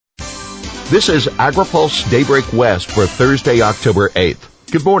This is AgriPulse Daybreak West for Thursday, October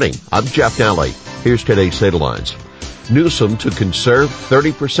 8th. Good morning. I'm Jeff Nally. Here's today's headlines. Newsom to conserve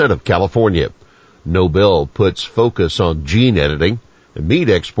 30% of California. No bill puts focus on gene editing. And meat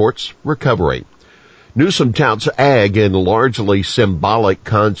exports recovering. Newsom touts ag in largely symbolic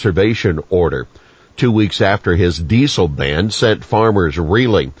conservation order. 2 weeks after his diesel ban sent farmers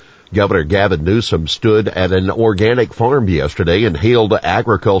reeling, Governor Gavin Newsom stood at an organic farm yesterday and hailed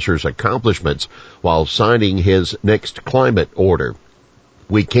agriculture's accomplishments while signing his next climate order.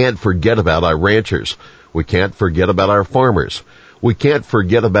 We can't forget about our ranchers. We can't forget about our farmers. We can't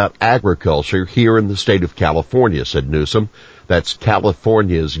forget about agriculture here in the state of California, said Newsom. That's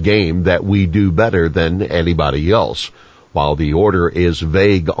California's game that we do better than anybody else. While the order is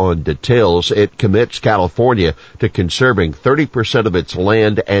vague on details, it commits California to conserving 30% of its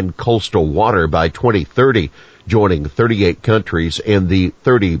land and coastal water by 2030, joining 38 countries in the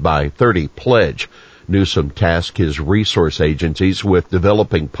 30 by 30 pledge. Newsom tasked his resource agencies with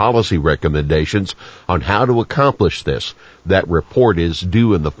developing policy recommendations on how to accomplish this. That report is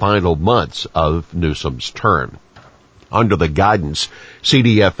due in the final months of Newsom's term. Under the guidance,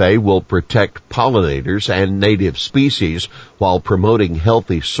 CDFA will protect pollinators and native species while promoting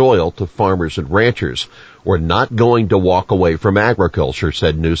healthy soil to farmers and ranchers. We're not going to walk away from agriculture,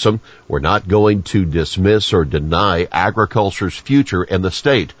 said Newsom. We're not going to dismiss or deny agriculture's future in the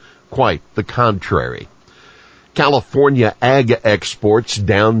state. Quite the contrary. California ag exports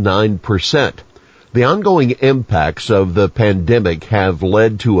down 9%. The ongoing impacts of the pandemic have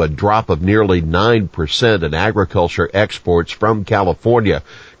led to a drop of nearly 9% in agriculture exports from California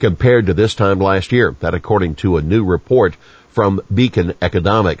compared to this time last year. That according to a new report from Beacon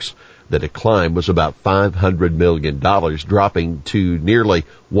Economics. The decline was about $500 million, dropping to nearly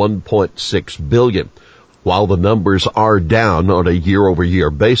 $1.6 billion. While the numbers are down on a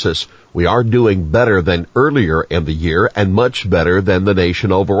year-over-year basis, we are doing better than earlier in the year and much better than the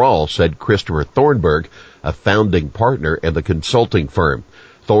nation overall, said Christopher Thornburg, a founding partner in the consulting firm.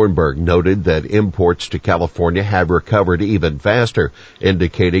 Thornburg noted that imports to California have recovered even faster,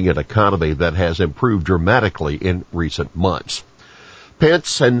 indicating an economy that has improved dramatically in recent months.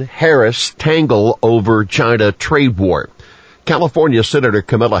 Pence and Harris tangle over China trade war. California Senator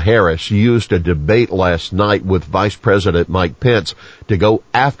Kamala Harris used a debate last night with Vice President Mike Pence to go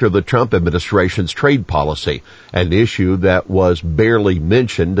after the Trump administration's trade policy, an issue that was barely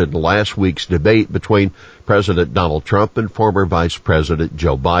mentioned in last week's debate between President Donald Trump and former Vice President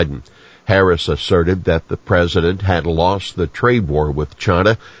Joe Biden. Harris asserted that the president had lost the trade war with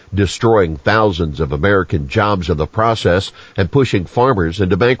China, destroying thousands of American jobs in the process and pushing farmers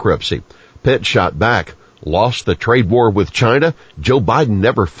into bankruptcy. Pence shot back. Lost the trade war with China? Joe Biden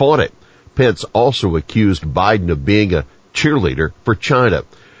never fought it. Pence also accused Biden of being a cheerleader for China.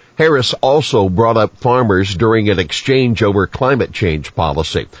 Harris also brought up farmers during an exchange over climate change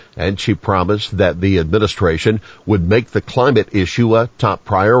policy, and she promised that the administration would make the climate issue a top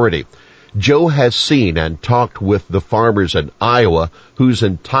priority. Joe has seen and talked with the farmers in Iowa whose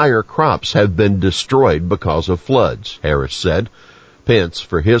entire crops have been destroyed because of floods, Harris said. Pence,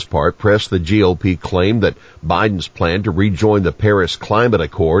 for his part, pressed the GOP claim that Biden's plan to rejoin the Paris Climate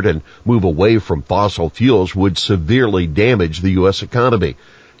Accord and move away from fossil fuels would severely damage the U.S. economy.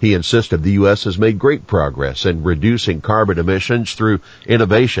 He insisted the U.S. has made great progress in reducing carbon emissions through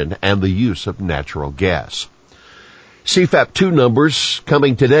innovation and the use of natural gas. CFAP2 numbers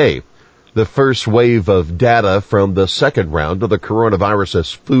coming today. The first wave of data from the second round of the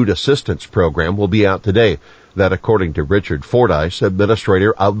coronavirus food assistance program will be out today. That according to Richard Fordyce,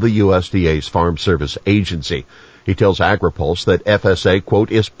 administrator of the USDA's Farm Service Agency. He tells AgriPulse that FSA, quote,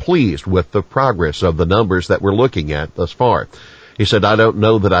 is pleased with the progress of the numbers that we're looking at thus far. He said, I don't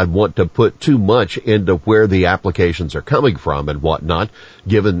know that I'd want to put too much into where the applications are coming from and whatnot,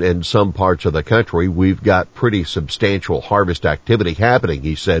 given in some parts of the country we've got pretty substantial harvest activity happening,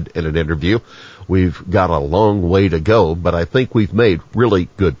 he said in an interview. We've got a long way to go, but I think we've made really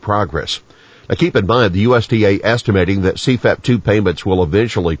good progress. Now keep in mind the USDA estimating that CFAP2 payments will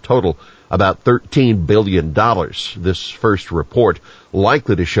eventually total about $13 billion. This first report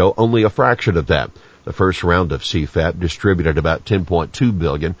likely to show only a fraction of that. The first round of CFAP distributed about $10.2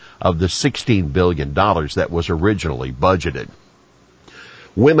 billion of the $16 billion that was originally budgeted.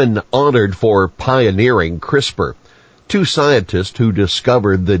 Women honored for pioneering CRISPR. Two scientists who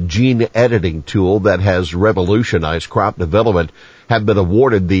discovered the gene editing tool that has revolutionized crop development have been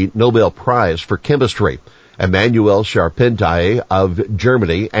awarded the Nobel Prize for Chemistry. Emmanuel Charpentier of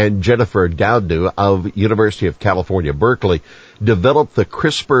Germany and Jennifer Doudna of University of California, Berkeley developed the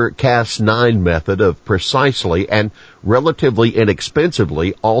CRISPR-Cas9 method of precisely and relatively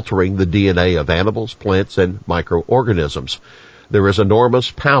inexpensively altering the DNA of animals, plants, and microorganisms. There is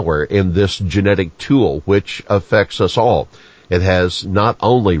enormous power in this genetic tool which affects us all. It has not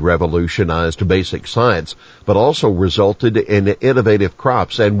only revolutionized basic science, but also resulted in innovative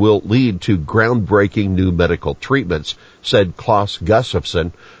crops and will lead to groundbreaking new medical treatments, said Klaus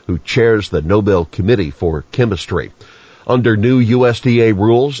Gustafsson, who chairs the Nobel Committee for Chemistry. Under new USDA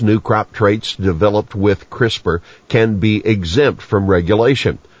rules, new crop traits developed with CRISPR can be exempt from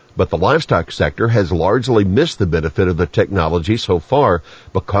regulation. But the livestock sector has largely missed the benefit of the technology so far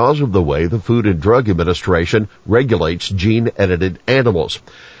because of the way the Food and Drug Administration regulates gene-edited animals.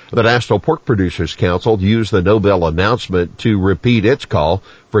 The National Pork Producers Council used the Nobel announcement to repeat its call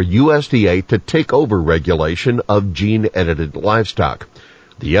for USDA to take over regulation of gene-edited livestock.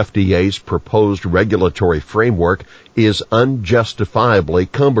 The FDA's proposed regulatory framework is unjustifiably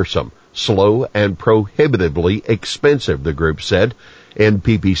cumbersome, slow, and prohibitively expensive, the group said.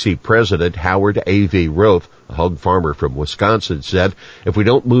 NPPC President Howard A.V. Roth, a hog farmer from Wisconsin, said, "If we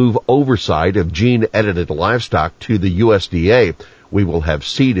don't move oversight of gene-edited livestock to the USDA, we will have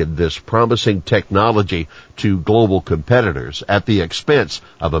ceded this promising technology to global competitors at the expense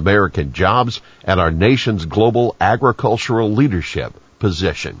of American jobs and our nation's global agricultural leadership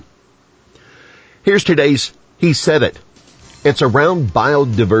position." Here's today's He Said It. It's around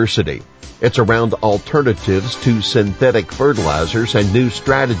biodiversity. It's around alternatives to synthetic fertilizers and new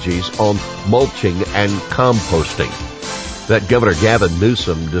strategies on mulching and composting. That Governor Gavin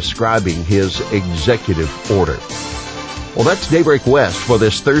Newsom describing his executive order. Well, that's Daybreak West for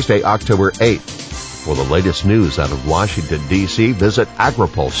this Thursday, October 8th. For the latest news out of Washington, D.C., visit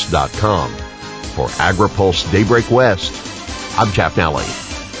agripulse.com. For AgriPulse Daybreak West, I'm Jeff Nally.